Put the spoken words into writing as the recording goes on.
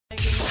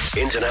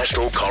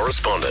International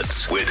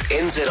Correspondent with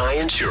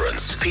NZI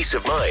Insurance. Peace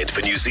of mind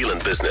for New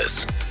Zealand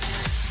business.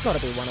 Got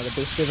to be one of the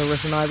best ever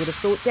written, I would have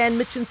thought. Dan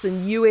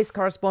Mitchinson, US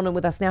correspondent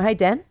with us now. Hey,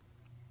 Dan.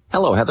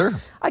 Hello, Heather.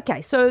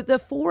 Okay, so the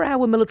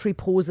 4-hour military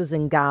pauses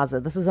in Gaza,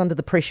 this is under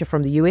the pressure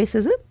from the US,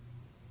 is it?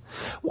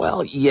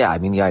 Well, yeah, I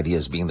mean, the idea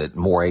is being that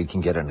more aid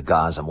can get into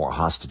Gaza, more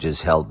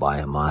hostages held by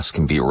Hamas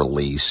can be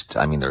released.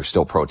 I mean, there are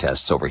still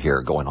protests over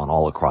here going on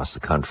all across the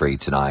country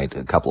tonight.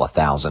 A couple of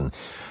thousand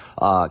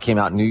came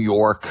out in New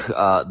York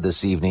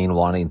this evening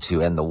wanting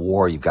to end the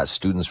war. You've got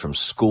students from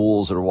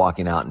schools that are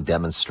walking out in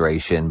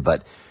demonstration.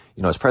 But,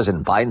 you know, as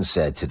President Biden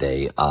said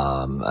today,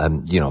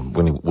 you know,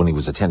 when he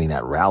was attending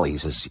that rally, he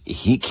says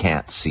he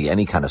can't see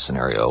any kind of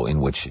scenario in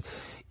which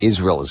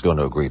Israel is going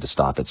to agree to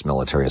stop its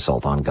military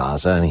assault on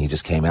Gaza, and he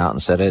just came out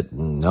and said it,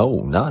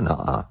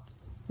 no.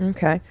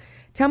 Okay.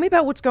 Tell me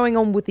about what's going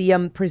on with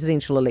the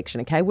presidential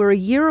election, okay? We're a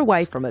year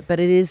away from it,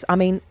 but it is, I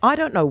mean, I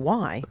don't know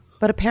why,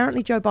 but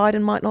apparently Joe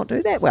Biden might not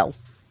do that well.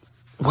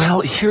 Well,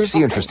 here's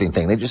the interesting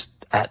thing.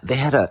 They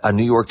had a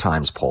New York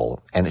Times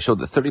poll, and it showed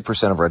that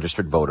 30% of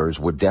registered voters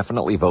would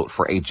definitely vote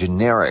for a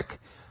generic,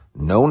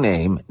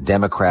 no-name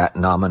Democrat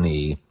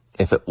nominee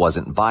if it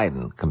wasn't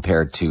Biden,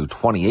 compared to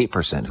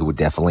 28% who would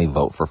definitely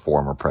vote for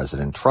former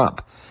President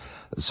Trump.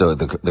 So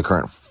the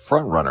current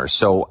front runner.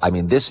 So, I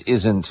mean, this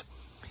isn't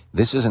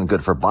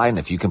good for Biden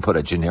if you can put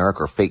a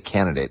generic or fake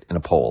candidate in a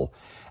poll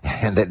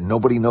and that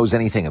nobody knows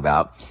anything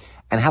about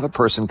and have a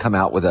person come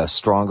out with a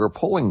stronger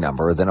polling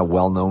number than a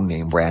well-known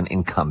name brand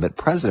incumbent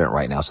president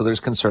right now. So there's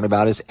concern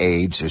about his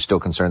age. There's still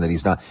concern that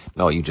he's not.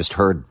 No, you just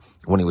heard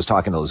when he was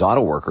talking to those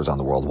auto workers on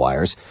the World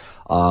Wires,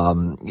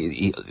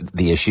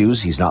 the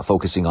issues, he's not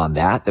focusing on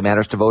that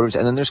matters to voters.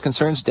 And then there's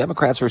concerns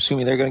Democrats are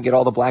assuming they're going to get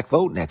all the black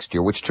vote next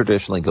year, which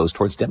traditionally goes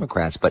towards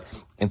Democrats. But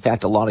in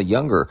fact, a lot of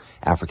younger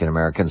African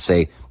Americans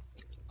say,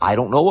 I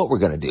don't know what we're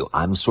going to do.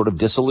 I'm sort of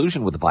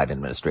disillusioned with the Biden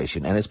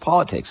administration and his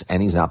politics,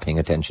 and he's not paying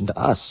attention to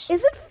us.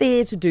 Is it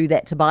fair to do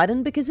that to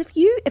Biden? Because if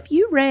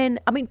you ran,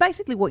 I mean,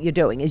 basically what you're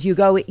doing is you're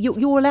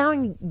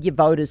allowing your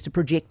voters to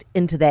project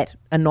into that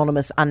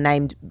anonymous,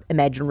 unnamed,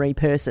 imaginary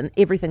person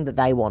everything that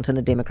they want in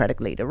a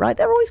Democratic leader, right?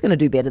 They're always going to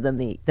do better than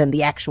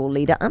the actual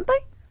leader, aren't they?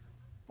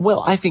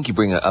 Well, I think you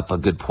bring up a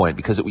good point,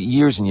 because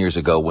years and years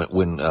ago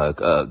when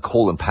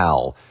Colin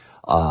Powell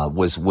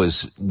was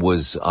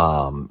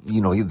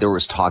you know, there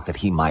was talk that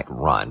he might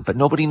run, but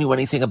nobody knew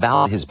anything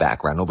about his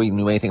background. Nobody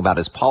knew anything about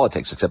his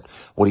politics except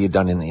what he had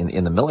done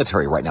in the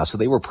military right now. So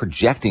they were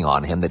projecting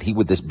on him that he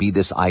would be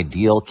this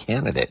ideal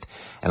candidate.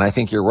 And I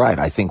think you're right.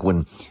 I think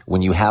when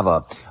you have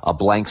a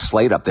blank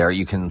slate up there,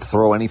 you can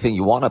throw anything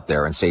you want up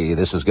there and say,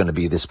 this is going to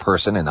be this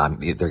person and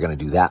they're going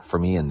to do that for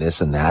me and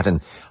this and that.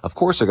 And of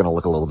course they're going to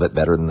look a little bit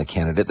better than the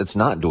candidate that's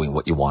not doing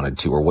what you wanted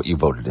to or what you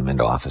voted him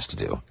into office to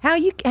do. How are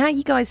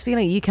you guys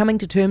feeling? Are you coming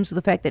to terms with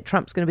the fact that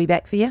Trump's going to be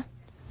back for you?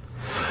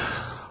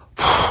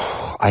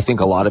 I think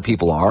a lot of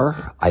people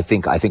are. I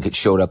think it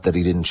showed up that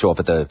he didn't show up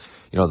at the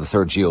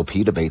third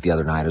GOP debate the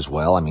other night as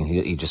well. I mean,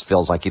 he just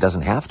feels like he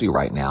doesn't have to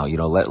right now. You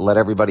know, let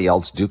everybody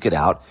else duke it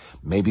out.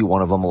 Maybe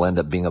one of them will end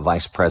up being a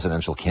vice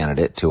presidential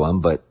candidate to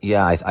him. But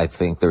yeah, I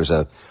think there's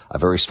a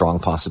very strong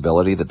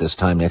possibility that this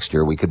time next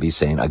year we could be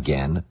saying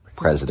again,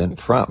 President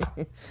Trump.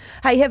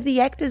 Hey, have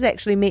the actors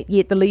actually met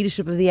yet? The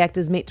leadership of the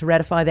actors met to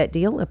ratify that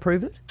deal,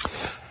 approve it?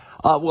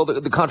 Well,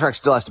 the contract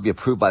still has to be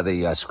approved by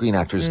the Screen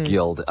Actors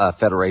Guild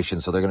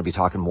Federation, so they're going to be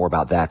talking more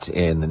about that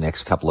in the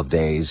next couple of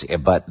days.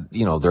 But,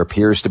 you know, there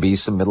appears to be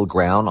some middle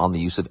ground on the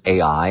use of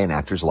AI and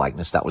actors'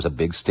 likeness. That was a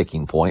big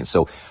sticking point.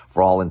 So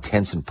for all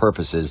intents and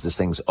purposes, this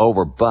thing's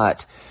over.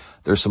 But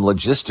there's some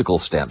logistical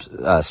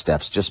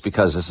steps just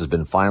because this has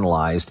been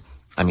finalized.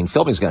 I mean,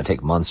 filming is going to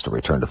take months to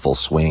return to full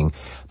swing.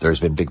 There's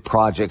been big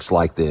projects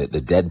like the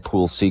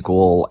Deadpool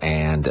sequel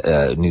and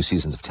new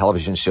seasons of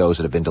television shows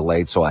that have been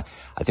delayed. So I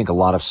think a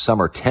lot of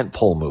summer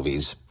tentpole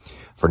movies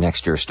for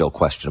next year are still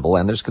questionable.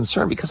 And there's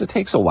concern because it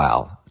takes a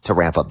while to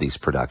ramp up these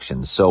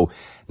productions. So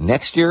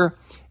next year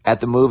at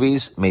the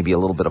movies, maybe a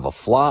little bit of a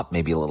flop,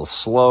 maybe a little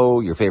slow.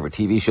 Your favorite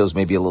TV shows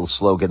may be a little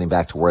slow getting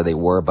back to where they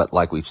were. But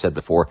like we've said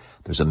before,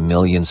 there's a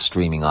million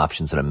streaming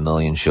options and a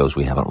million shows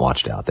we haven't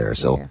watched out there.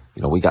 So,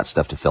 you know, we got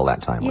stuff to fill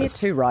that time with. Yeah,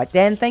 too right.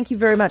 Dan, thank you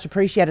very much.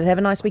 Appreciate it. Have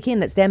a nice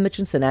weekend. That's Dan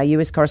Mitchinson, our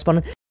US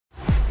correspondent.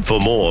 For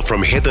more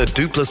from Heather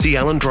Duplessis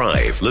Allen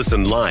Drive,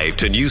 listen live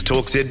to News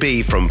Talk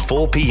ZB from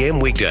 4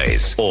 p.m.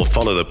 weekdays or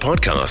follow the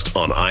podcast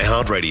on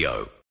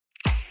iHeartRadio.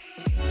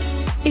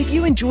 If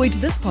you enjoyed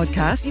this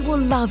podcast, you will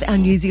love our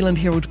New Zealand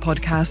Herald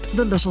podcast,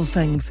 The Little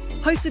Things,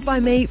 hosted by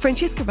me,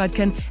 Francesca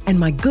Rudkin, and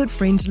my good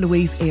friend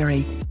Louise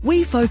Airy.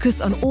 We focus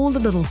on all the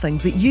little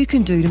things that you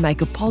can do to make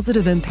a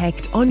positive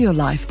impact on your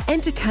life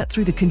and to cut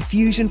through the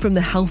confusion from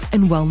the health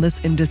and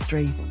wellness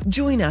industry.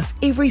 Join us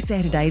every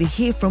Saturday to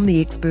hear from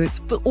the experts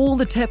for all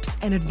the tips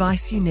and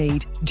advice you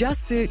need.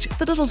 Just search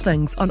The Little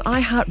Things on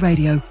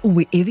iHeartRadio or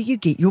wherever you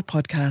get your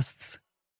podcasts.